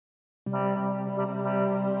I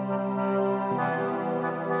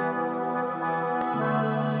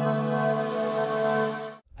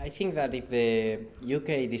think that if the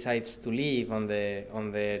UK decides to leave on the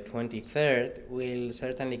 23rd, we'll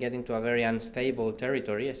certainly get into a very unstable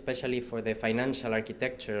territory, especially for the financial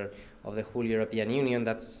architecture of the whole European Union.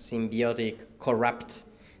 That's symbiotic, corrupt,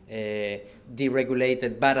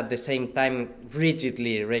 deregulated, but at the same time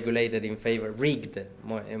rigidly regulated in favor, rigged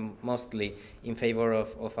mostly in favor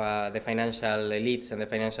of the financial elites and the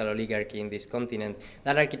financial oligarchy in this continent.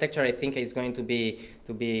 That architecture, I think, is going to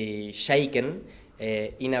be shaken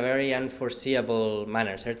in a very unforeseeable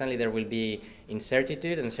manner. Certainly there will be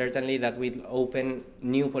incertitude, and certainly that will open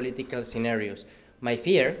new political scenarios. My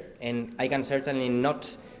fear, and I can certainly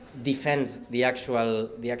not defend the actual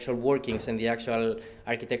workings and the actual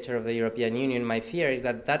architecture of the European Union, my fear is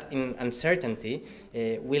that uncertainty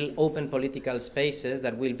will open political spaces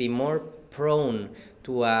that will be more prone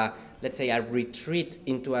to let's say, a retreat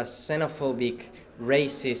into a xenophobic,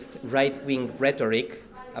 racist, right-wing rhetoric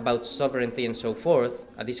about sovereignty and so forth,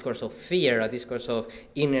 a discourse of fear, a discourse of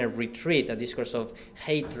inner retreat, a discourse of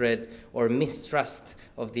hatred or mistrust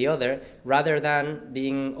of the other, rather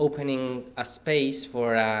than opening a space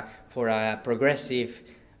for a progressive,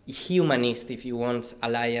 humanist, if you want,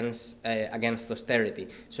 alliance against austerity.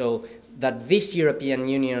 So that this European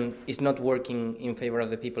Union is not working in favor of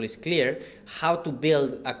the people is clear. How to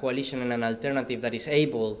build a coalition and an alternative that is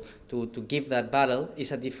able to give that battle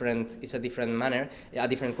is a different manner, a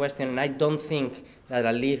different question. And I don't think that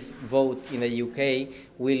a leave vote in the UK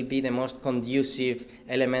will be the most conducive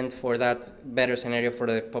element for that better scenario for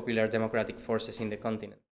the popular democratic forces in the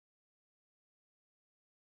continent.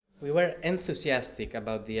 We were enthusiastic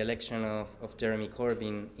about the election of Jeremy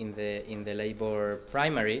Corbyn in the Labour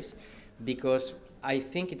primaries because I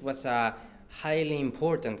think it was a highly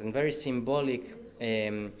important and very symbolic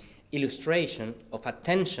illustration of a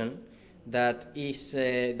tension that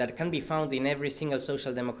can be found in every single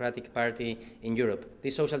social democratic party in Europe.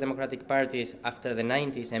 These social democratic parties after the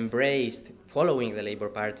 90s embraced following the Labour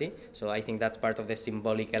Party, so I think that's part of the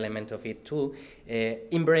symbolic element of it too,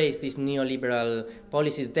 embraced these neoliberal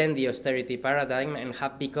policies, then the austerity paradigm, and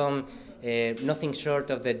have become nothing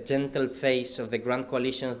short of the gentle face of the grand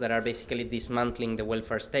coalitions that are basically dismantling the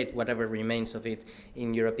welfare state, whatever remains of it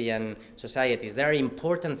in European societies. There are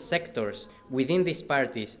important sectors within these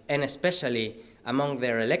parties, and especially among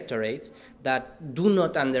their electorates, that do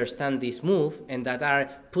not understand this move and that are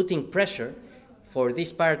putting pressure for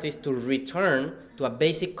these parties to return to a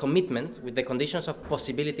basic commitment with the conditions of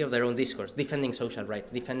possibility of their own discourse, defending social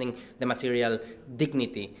rights, defending the material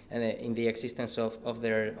dignity in the existence of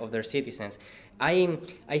their citizens. I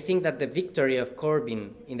think that the victory of Corbyn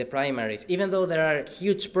in the primaries, even though there are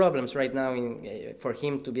huge problems right now for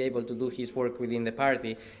him to be able to do his work within the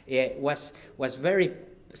party,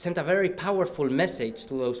 sent a very powerful message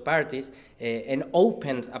to those parties and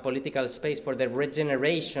opened a political space for the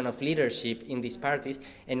regeneration of leadership in these parties.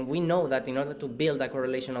 And we know that in order to build a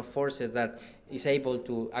correlation of forces that is able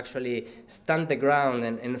to actually stand the ground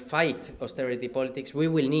and fight austerity politics, we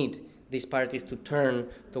will need these parties to turn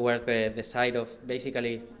towards the side of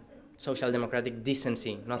basically social democratic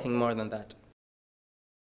decency, nothing more than that.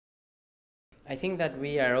 I think that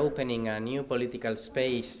we are opening a new political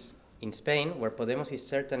space in Spain, where Podemos is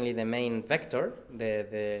certainly the main vector,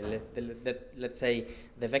 let's say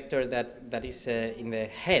the vector that is in the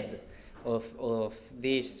head of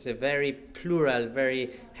this very plural, very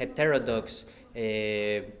heterodox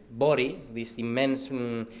body, this immense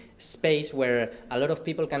space where a lot of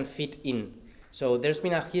people can fit in. So there's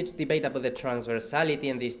been a huge debate about the transversality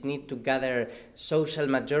and this need to gather social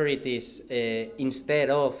majorities instead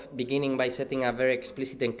of beginning by setting a very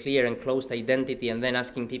explicit and clear and closed identity and then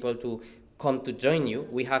asking people to come to join you.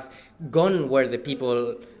 We have gone where the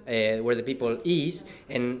people is,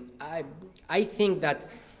 and I think that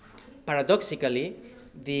paradoxically,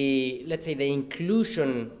 let's say the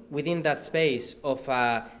inclusion within that space of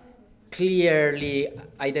a clearly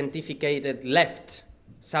identified left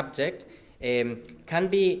subject can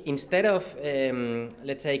be, instead of,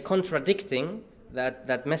 let's say, contradicting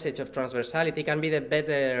that message of transversality, can be the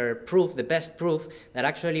better proof, the best proof, that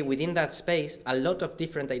actually within that space, a lot of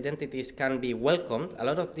different identities can be welcomed, a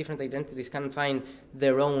lot of different identities can find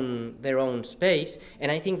their own space.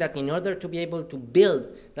 And I think that in order to be able to build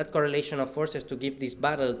that correlation of forces to give this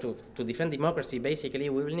battle to defend democracy, basically,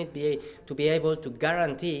 we will need to be able to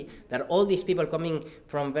guarantee that all these people coming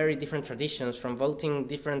from very different traditions, from voting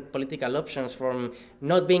different political options, from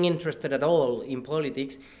not being interested at all in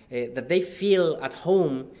politics, that they feel at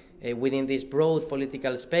home within this broad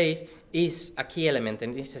political space is a key element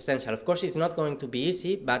and is essential. Of course, it's not going to be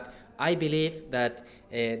easy, but I believe that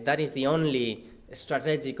that is the only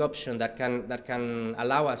strategic option that can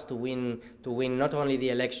allow us to win not only the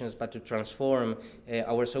elections but to transform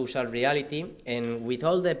our social reality. And with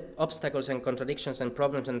all the obstacles and contradictions and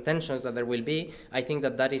problems and tensions that there will be, I think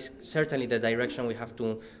that that is certainly the direction we have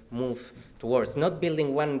to move towards. Not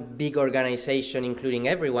building one big organization including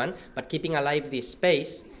everyone, but keeping alive this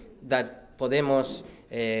space that Podemos,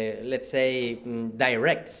 let's say,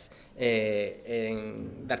 directs,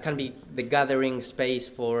 that can be the gathering space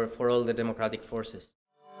for all the democratic forces.